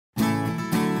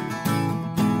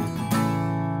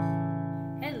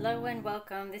Hello and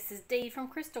welcome. This is Dee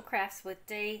from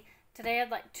CreateLoveShare. Today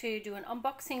I'd like to do an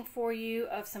unboxing for you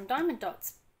of some Diamond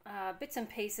Dotz bits and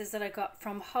pieces that I got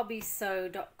from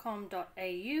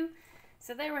hobbysew.com.au.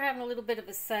 So they were having a little bit of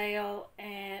a sale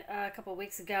and a couple of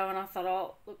weeks ago, and I thought,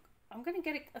 oh look, I'm going to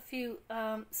get a few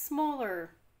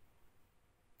smaller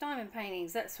diamond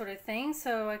paintings, that sort of thing,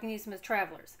 so I can use them as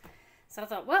travelers. So I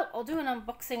thought, well, I'll do an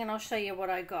unboxing and I'll show you what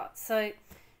I got. So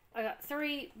I got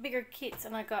 3 bigger kits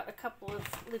and I got a couple of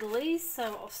littlies. So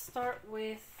I'll start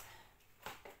with,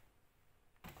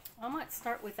 I might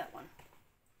start with that one.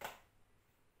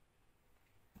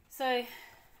 So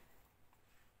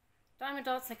Diamond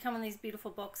Dotz, they come in these beautiful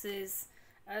boxes.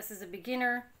 This is a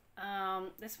beginner.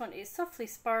 This one is Softly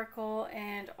Sparkle,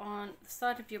 and on the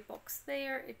side of your box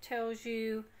there it tells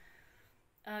you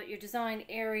your design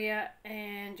area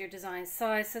and your design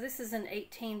size. So this is an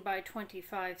 18 by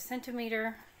 25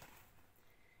 centimeter,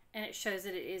 and it shows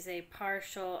that it is a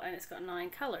partial and it's got 9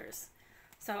 colors.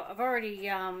 So I've already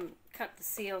cut the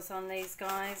seals on these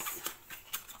guys.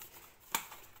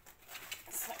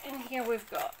 So in here we've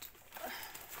got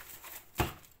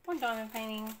 1 diamond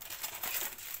painting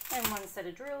and 1 set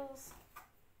of drills.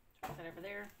 Put that over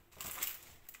there.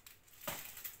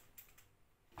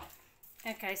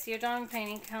 Okay, so your diamond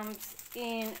painting comes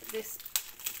in this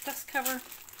dust cover.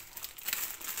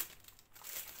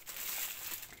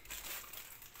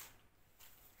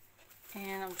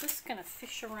 And I'm just going to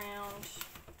fish around.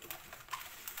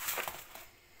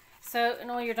 So in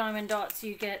all your Diamond Dotz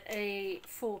you get a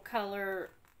full color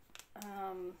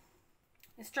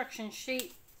instruction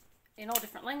sheet in all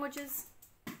different languages.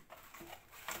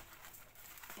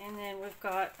 And then we've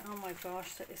got, oh my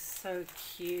gosh, that is so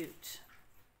cute.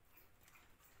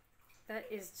 That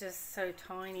is just so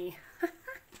tiny.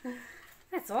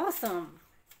 That's awesome.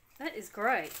 That is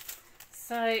great.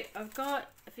 So I've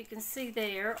got, if you can see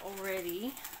there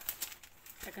already,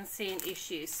 I can see an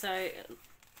issue. So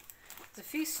there's a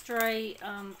few stray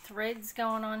threads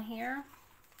going on here.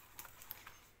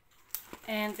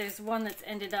 And there's one that's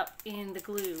ended up in the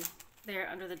glue there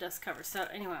under the dust cover. So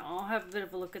anyway, I'll have a bit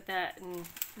of a look at that and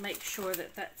make sure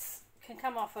that that's can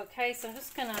come off okay. So I'm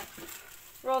just going to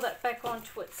roll that back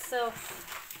onto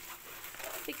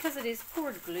itself because it is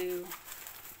poured glue.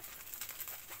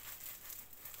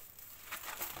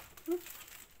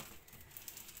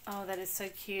 Oh, that is so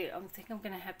cute. I think I'm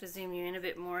going to have to zoom you in a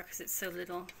bit more because it's so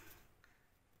little.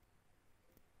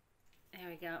 There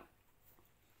we go.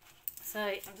 So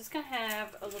I'm just going to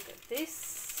have a look at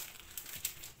this.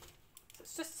 So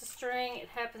it's just a string. It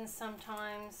happens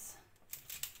sometimes.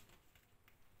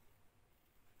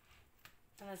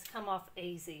 And it's come off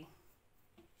easy.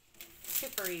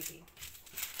 Super easy.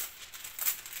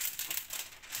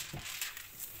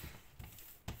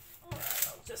 Alright,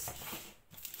 I'll just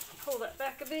pull that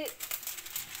back a bit.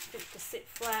 Get it to sit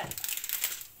flat.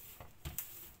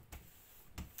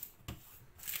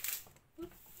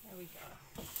 There we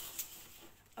go.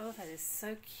 Oh, that is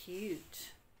so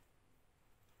cute.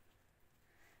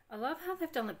 I love how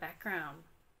they've done the background.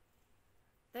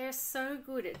 They're so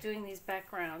good at doing these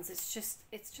backgrounds. It's just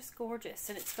gorgeous.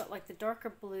 And it's got like the darker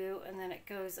blue, and then it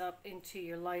goes up into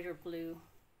your lighter blue,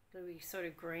 bluey sort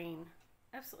of green.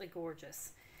 Absolutely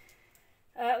gorgeous.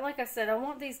 Like I said, I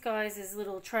want these guys as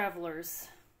little travelers.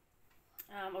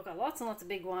 I've got lots and lots of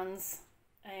big ones,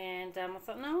 and I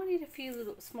thought, no, I need a few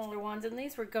little smaller ones, and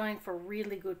these were going for a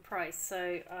really good price.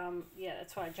 So yeah,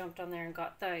 that's why I jumped on there and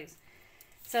got those.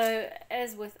 So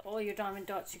as with all your Diamond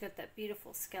Dotz, you've got that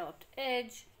beautiful scalloped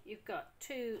edge. You've got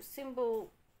 2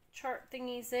 symbol chart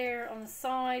thingies there on the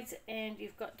sides, and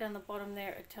you've got down the bottom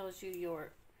there, it tells you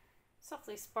your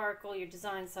Softly Sparkle, your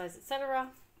design size,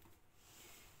 etc.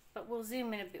 But we'll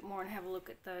zoom in a bit more and have a look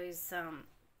at those,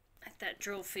 at that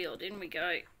drill field. In we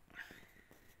go.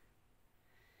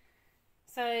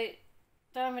 So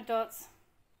Diamond Dotz,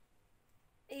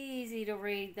 easy to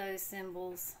read those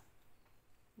symbols.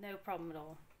 No problem at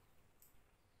all.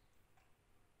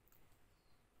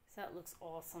 So that looks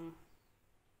awesome.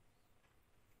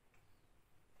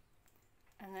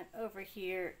 And then over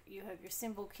here you have your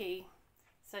symbol key.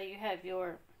 So you have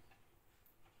your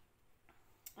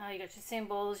you got your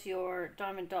symbols, your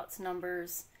Diamond Dotz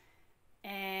numbers,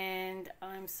 and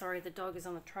I'm sorry, the dog is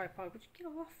on the tripod. Would you get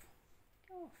off?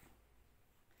 Get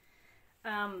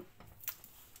off.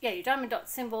 Yeah, your Diamond Dotz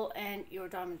symbol and your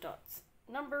Diamond Dotz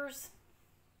numbers.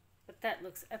 But that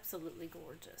looks absolutely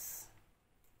gorgeous.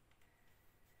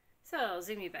 So I'll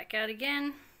zoom you back out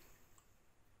again.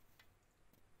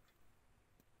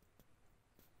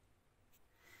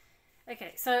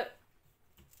 Okay, so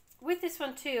with this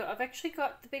one too, I've actually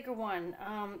got the bigger one.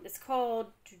 It's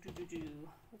called,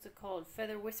 what's it called?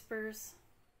 Feather Whispers.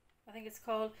 I think it's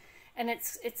called, and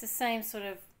it's the same sort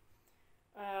of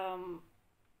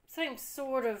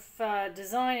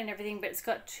design and everything, but it's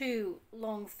got two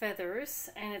long feathers,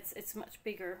 and it's much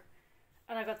bigger.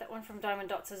 And I got that one from Diamond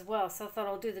Dotz as well, so I thought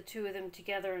I'll do the two of them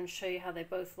together and show you how they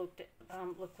both look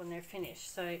when they're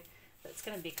finished. So that's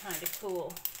going to be kind of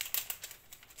cool.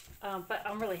 But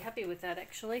I'm really happy with that,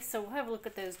 actually. So we'll have a look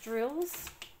at those drills.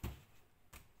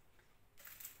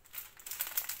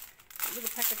 A little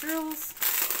pack of drills.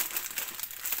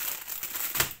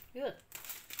 Good.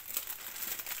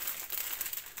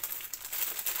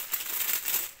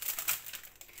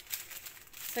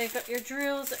 So you've got your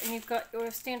drills and you've got your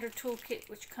standard toolkit,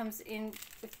 which comes in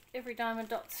with every Diamond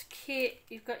Dotz kit.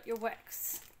 You've got your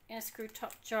wax in a screw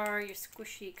top jar, your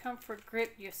squishy comfort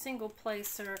grip, your single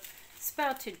placer,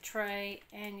 spouted tray,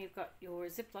 and you've got your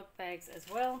Ziploc bags as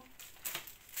well.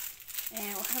 And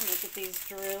we'll have a look at these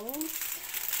drills.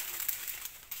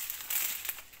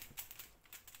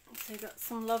 So you've got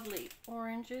some lovely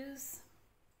oranges.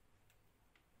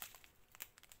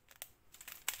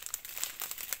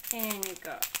 And you've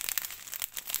got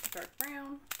dark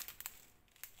brown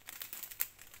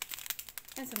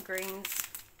and some greens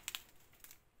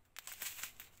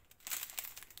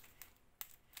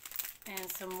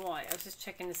and some white. I was just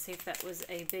checking to see if that was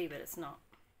AB, but it's not.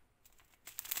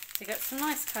 So you got some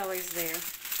nice colors there.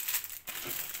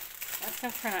 That's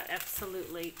going to turn out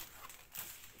absolutely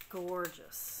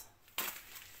gorgeous.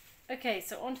 Okay,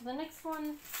 so on to the next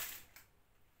one.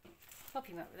 Help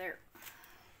him over there.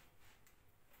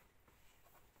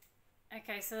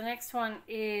 Okay, so the next one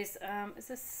is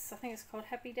this, I think it's called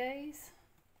Happy Days.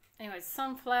 Anyway, it's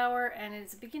sunflower, and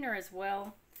it's a beginner as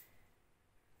well.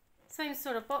 Same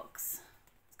sort of box.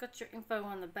 It's got your info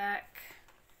on the back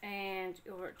and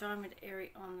your diamond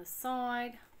area on the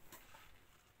side.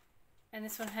 And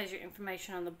this one has your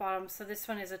information on the bottom. So this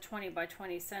one is a 20 by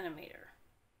 20 centimeter.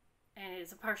 And it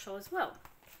is a partial as well.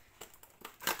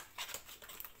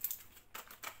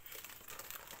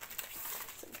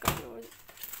 So you've got your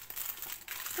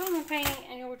diamond painting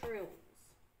and your drills.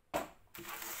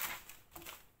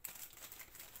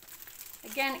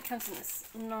 Again, it comes in this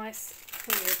nice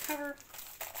clear cover.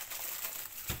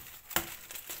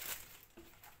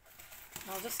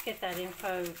 I'll just get that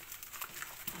info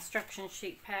instruction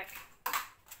sheet pack.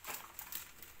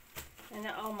 And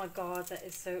oh my god, that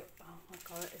is so, oh my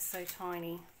god, it is so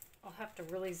tiny. I'll have to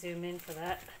really zoom in for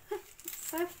that. It's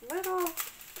so little.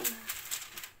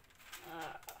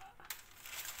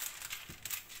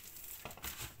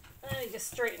 Let me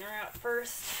just straighten her out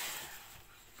first.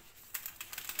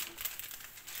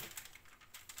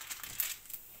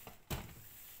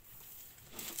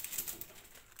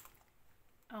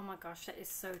 Oh my gosh, that is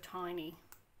so tiny.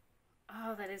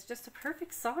 Oh, that is just a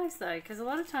perfect size though, because a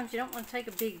lot of times you don't want to take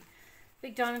a big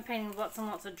diamond painting with lots and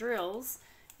lots of drills.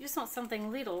 You just want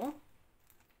something little,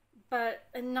 but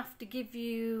enough to give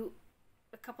you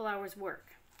a couple hours work.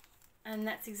 And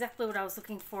that's exactly what I was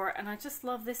looking for. And I just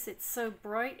love this. It's so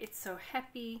bright. It's so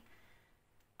happy.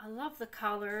 I love the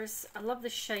colors. I love the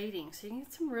shading. So you can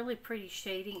get some really pretty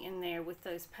shading in there with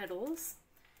those petals.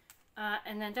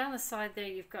 And then down the side there,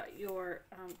 you've got your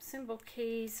symbol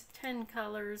keys, 10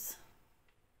 colors.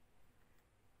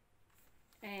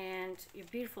 And your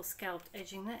beautiful scalloped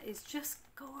edging. That is just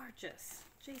gorgeous.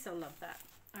 Jeez, I love that.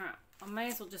 All right, I may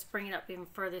as well just bring it up even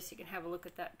further so you can have a look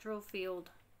at that drill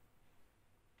field.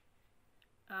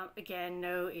 Again,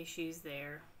 no issues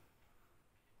there.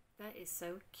 That is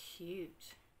so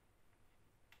cute.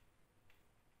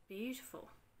 Beautiful.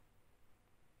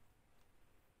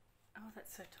 Oh,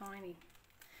 that's so tiny.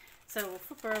 So we'll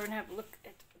flip her over and have a look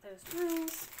at those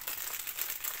drills.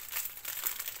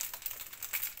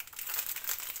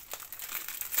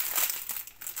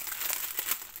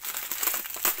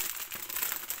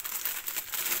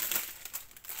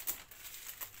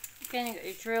 Again, you got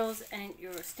your drills and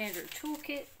your standard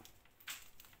toolkit.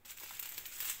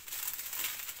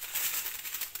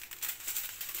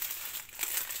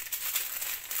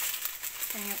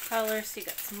 And your colors, so you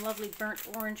got some lovely burnt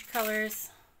orange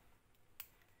colors.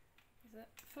 Is that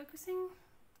focusing?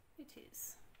 It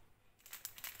is.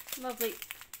 Lovely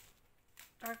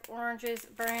dark oranges,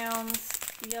 browns,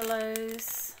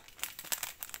 yellows,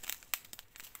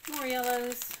 more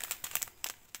yellows.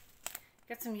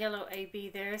 Got some yellow AB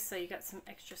there, so you got some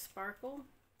extra sparkle.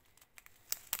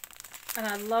 And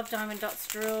I love Diamond Dotz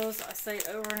drills. I say it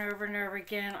over and over and over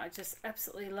again. I just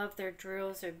absolutely love their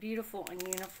drills. They're beautiful and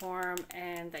uniform,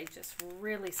 and they just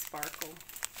really sparkle.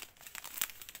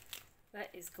 That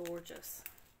is gorgeous.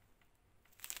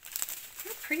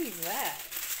 How pretty is that?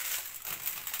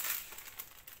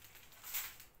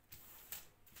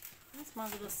 That's That's my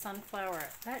little sunflower.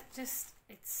 That just,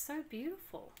 it's so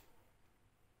beautiful.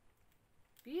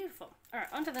 Beautiful. All right,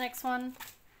 on to the next one.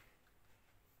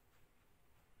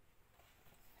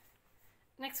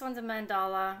 Next one's a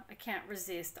mandala. I can't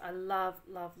resist. I love,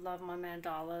 love, love my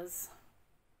mandalas.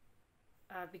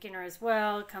 Beginner as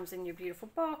well. Comes in your beautiful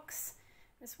box.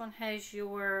 This one has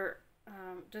your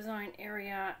design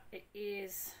area. It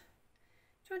is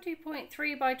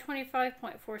 20.3 by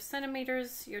 25.4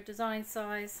 centimeters, your design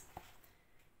size.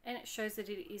 And it shows that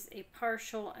it is a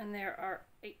partial, and there are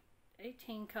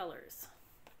 18 colors.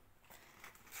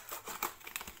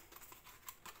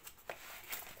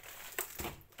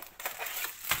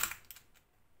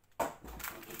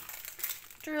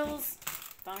 Drills,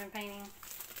 diamond painting.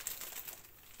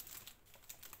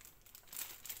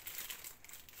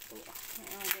 Ooh,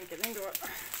 I didn't get into it.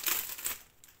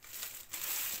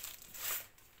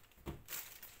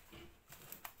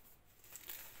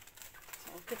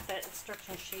 So I'll get that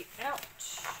instruction sheet out.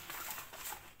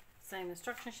 Same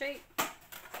instruction sheet.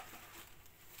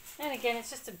 And again,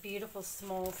 it's just a beautiful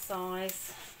small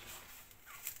size.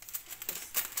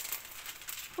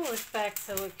 Just pull this back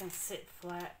so it can sit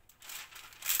flat.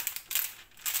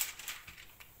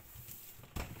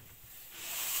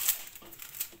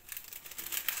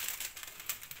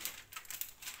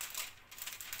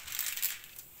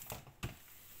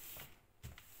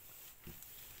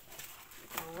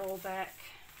 Roll back.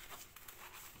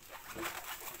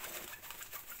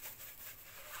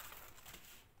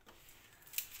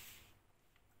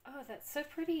 Oh, that's so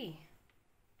pretty.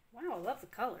 Wow, I love the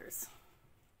colors.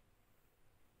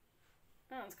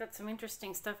 Oh, it's got some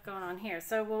interesting stuff going on here.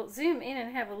 So we'll zoom in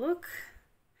and have a look.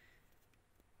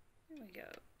 There we go.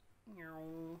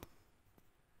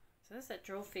 So there's that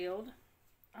drill field.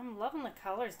 I'm loving the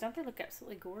colors. Don't they look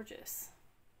absolutely gorgeous?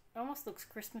 It almost looks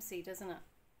Christmassy, doesn't it?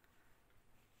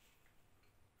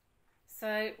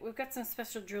 So we've got some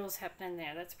special drills happening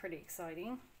there. That's pretty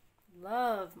exciting.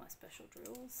 Love my special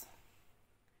drills.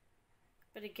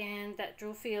 But again, that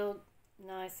drill field,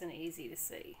 nice and easy to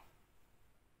see.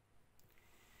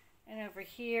 And over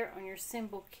here on your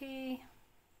symbol key,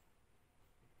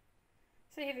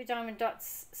 so you have your Diamond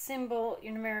Dotz symbol,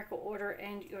 your numerical order,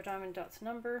 and your Diamond Dotz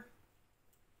number.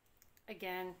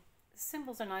 Again,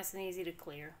 symbols are nice and easy to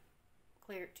clear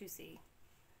to see.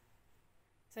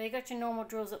 So you got your normal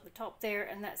drills at the top there,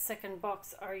 and that second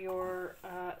box are your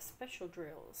special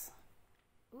drills.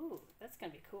 Ooh, that's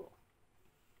going to be cool.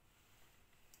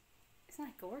 Isn't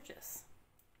that gorgeous?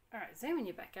 Alright, zooming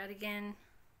you back out again.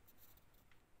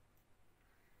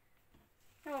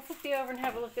 Now we'll flip you over and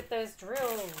have a look at those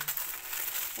drills.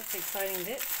 That's the exciting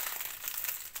bit.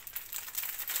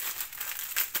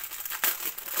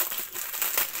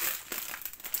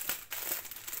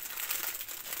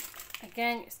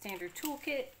 Again, your standard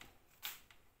toolkit.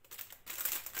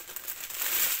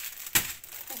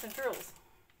 And some drills.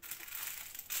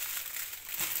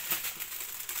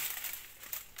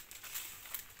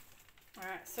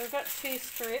 Alright, so we've got two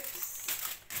strips.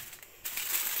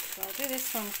 So I'll do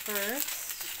this one first.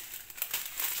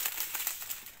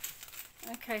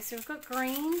 Okay, so we've got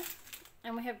green,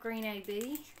 and we have green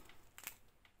AB.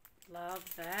 Love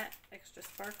that. Extra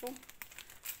sparkle.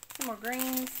 Some more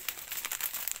greens.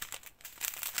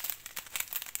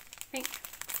 Pink,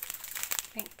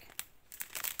 pink,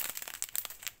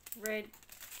 red,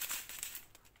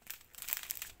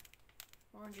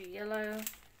 orangey yellow,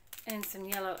 and some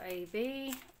yellow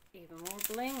AB. Even more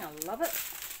bling, I love it.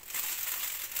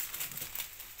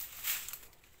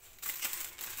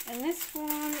 And this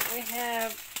one we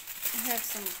have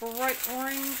some bright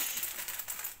orange,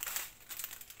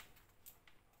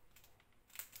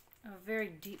 a very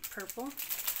deep purple,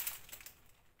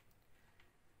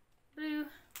 blue.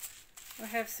 We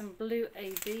have some blue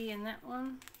AB in that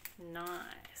one.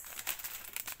 Nice.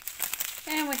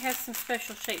 And we have some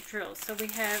special shaped drills. So we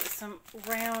have some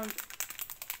round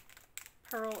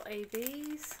pearl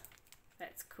ABs.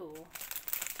 That's cool.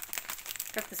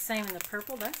 Got the same in the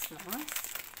purple. That's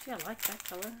nice. Gee, I like that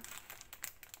color.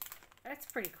 That's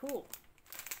pretty cool.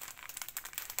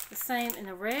 The same in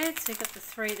the red. So you got the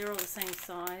three. They're all the same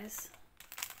size.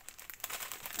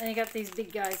 And you got these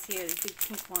big guys here, these big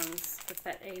pink ones with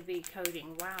that AB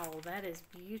coating. Wow, that is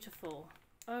beautiful.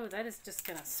 Oh, that is just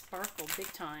going to sparkle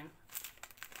big time.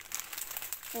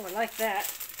 Oh, I like that.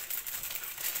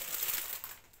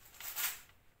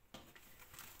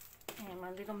 And my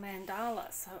little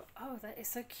mandala. So, oh, that is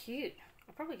so cute.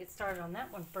 I'll probably get started on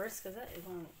that one first because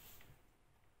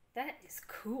that is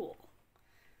cool.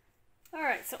 All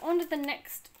right, so on to the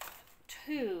next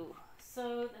two.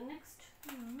 So the next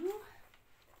two,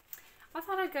 I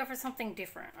thought I'd go for something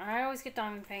different. I always get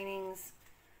diamond paintings.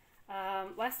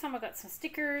 Last time I got some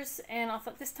stickers, and I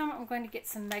thought this time I'm going to get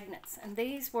some magnets, and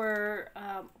these were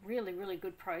really, really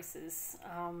good prices.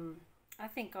 I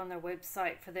think on their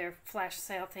website for their flash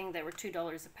sale thing they were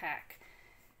 $2 a pack.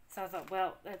 So I thought,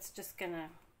 well, that's just gonna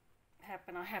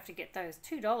happen. I have to get those.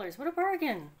 $2, what a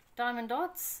bargain! Diamond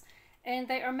Dotz, and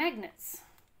they are magnets.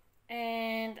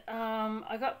 And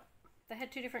they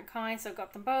had two different kinds, so I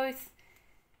got them both.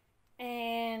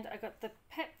 And I got the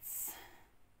pets.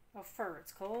 Oh, fur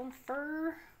it's called.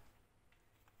 Fur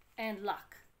and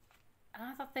luck. And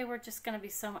I thought they were just going to be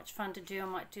so much fun to do. I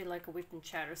might do like a whip and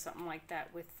chat or something like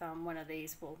that with one of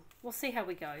these. We'll see how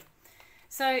we go.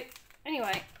 So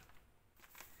anyway,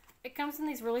 it comes in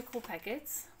these really cool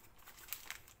packets.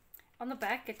 On the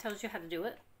back it tells you how to do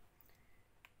it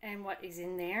and what is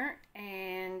in there.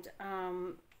 And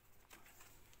on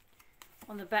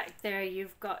the back there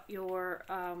you've got your,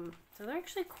 so they're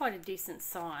actually quite a decent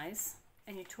size.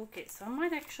 And your toolkit. So I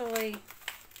might actually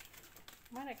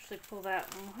pull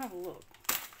that and we'll have a look.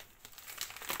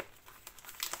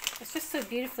 It's just so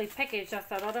beautifully packaged. I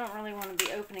thought I don't really want to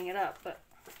be opening it up, but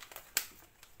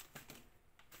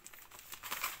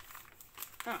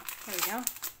oh, there we go.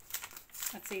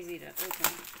 That's easy to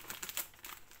open.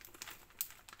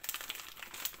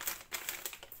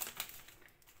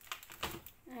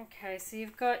 Okay, so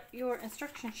you've got your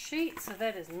instruction sheet, so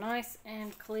that is nice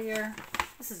and clear.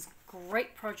 This is a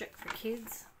great project for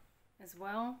kids as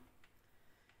well.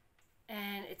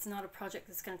 And it's not a project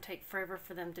that's going to take forever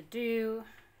for them to do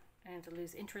and to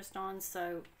lose interest on,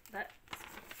 so that's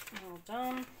all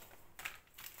done.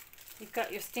 You've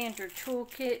got your standard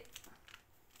toolkit,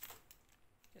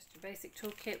 just your basic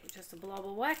toolkit with just a blob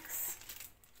of wax.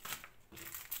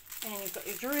 And you've got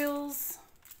your drills.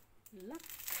 Look.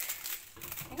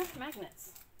 You got the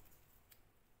magnets.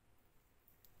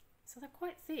 So they're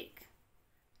quite thick.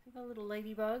 You've got a little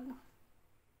ladybug.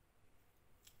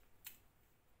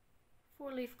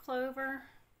 4-leaf clover.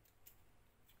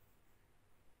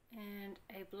 And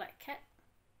a black cat.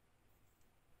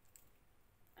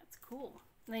 That's cool.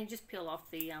 And then you just peel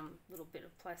off the little bit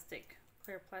of plastic,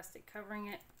 clear plastic covering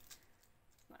it.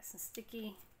 Nice and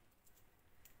sticky.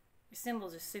 Your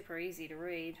symbols are super easy to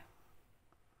read.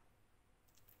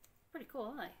 Pretty cool,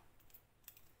 aren't they?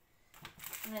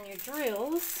 And then your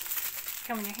drills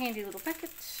come in your handy little packet.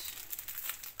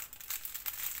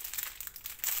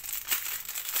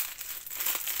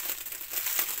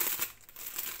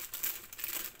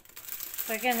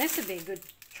 So again, this would be a good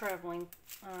traveling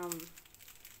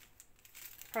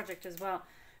project as well.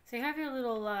 So you have your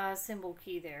little symbol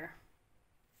key there.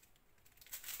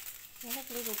 You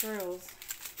have little drills.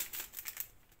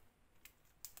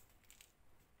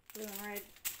 Blue and red.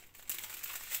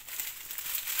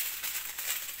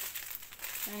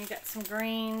 And you got some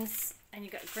greens, and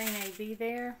you got green AB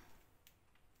there.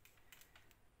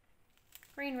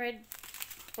 Green, red,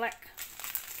 black.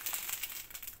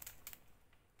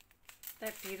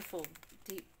 That beautiful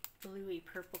deep bluey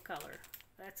purple color.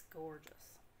 That's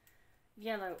gorgeous.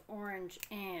 Yellow, orange,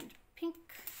 and pink.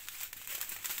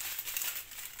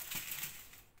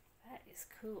 That is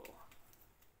cool.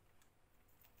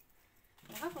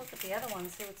 I'll have a look at the other one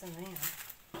and see what's in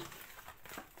there.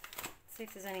 See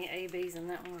if there's any ABs in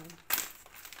that one.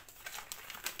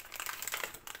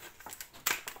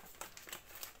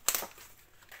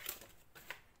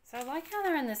 So I like how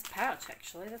they're in this pouch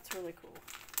actually. That's really cool.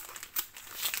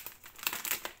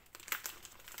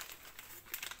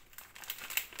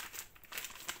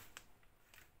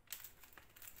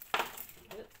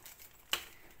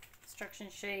 Instruction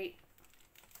sheet,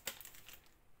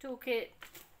 toolkit,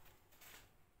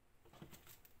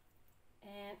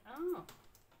 and oh,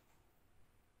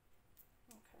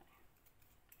 okay.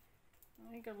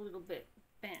 Well, he got a little bit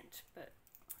bent, but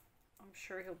I'm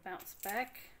sure he'll bounce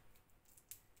back.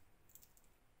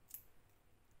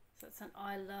 So it's an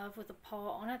I love with a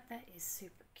paw on it. That is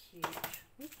super cute.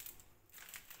 Oop.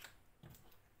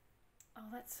 Oh,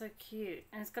 that's so cute.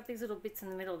 And it's got these little bits in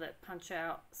the middle that punch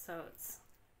out, so it's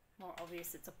more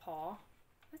obvious it's a paw.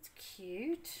 That's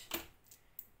cute.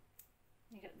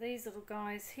 You got these little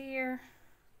guys here.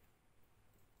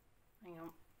 Hang on.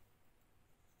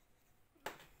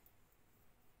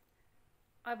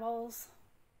 Eyeballs.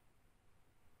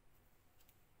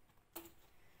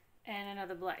 And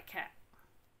another black cat.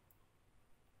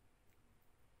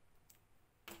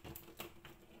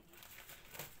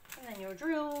 And then your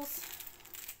drills.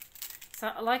 So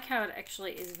I like how it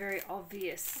actually is very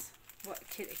obvious what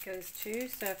kit it goes to.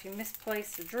 So if you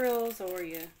misplace the drills, or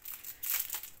you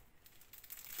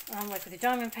like with your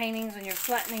diamond paintings when you're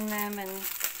flattening them and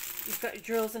you've got your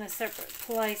drills in a separate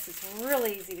place, it's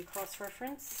really easy to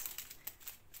cross-reference.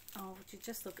 Oh, would you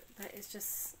just look at that?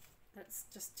 That's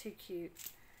just too cute.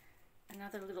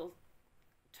 Another little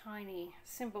tiny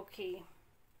symbol key.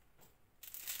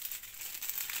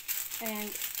 And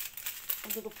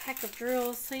a little pack of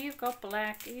drills. So you've got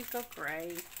black, you've got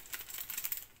grey,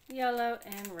 yellow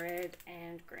and red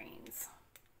and greens.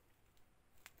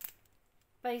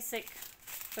 Basic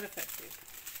but effective.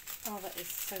 Oh, that is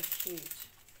so cute.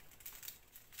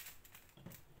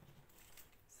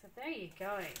 So there you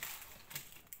go.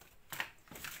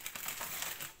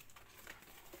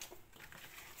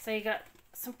 So you got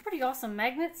some pretty awesome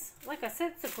magnets. Like I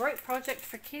said, it's a great project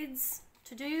for kids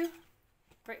to do.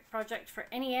 Great project for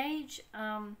any age.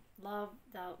 Love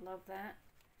that.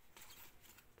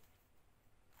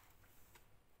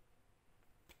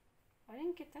 I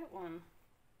didn't get that one.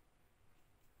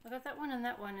 I got that one and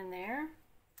that one in there.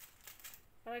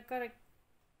 But I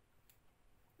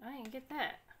didn't get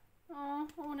that. Oh,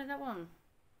 I wanted that one.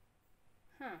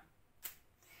 Huh.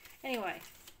 Anyway.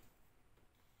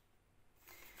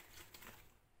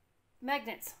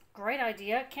 Magnets. Great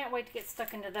idea. Can't wait to get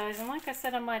stuck into those. And like I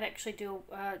said, I might actually do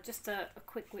just a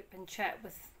quick whip and chat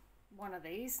with one of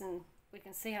these. And we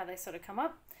can see how they sort of come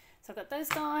up. So I've got those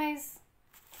guys.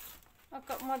 I've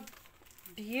got my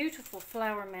beautiful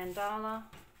flower mandala.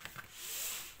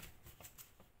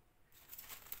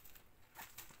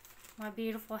 My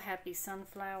beautiful happy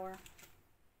sunflower.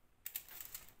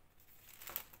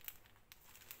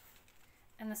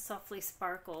 And the softly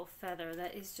sparkle feather.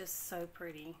 That is just so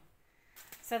pretty.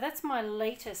 So that's my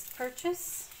latest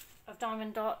purchase of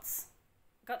Diamond Dotz.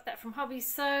 Got that from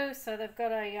Hobbysew. So they've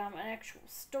got an actual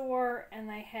store, and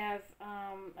they have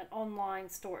an online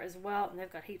store as well. And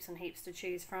they've got heaps and heaps to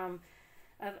choose from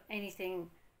of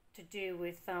anything to do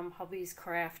with hobbies,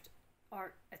 craft,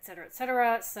 art, etc.,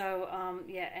 etc. So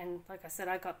yeah, and like I said,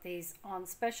 I got these on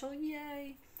special,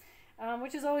 yay,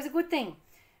 which is always a good thing.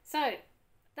 So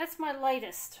that's my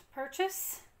latest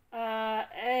purchase.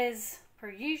 As per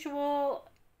usual,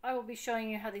 I will be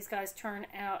showing you how these guys turn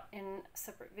out in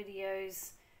separate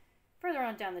videos further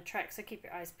on down the track, so keep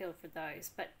your eyes peeled for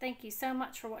those. But thank you so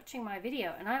much for watching my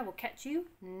video, and I will catch you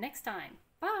next time.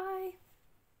 Bye!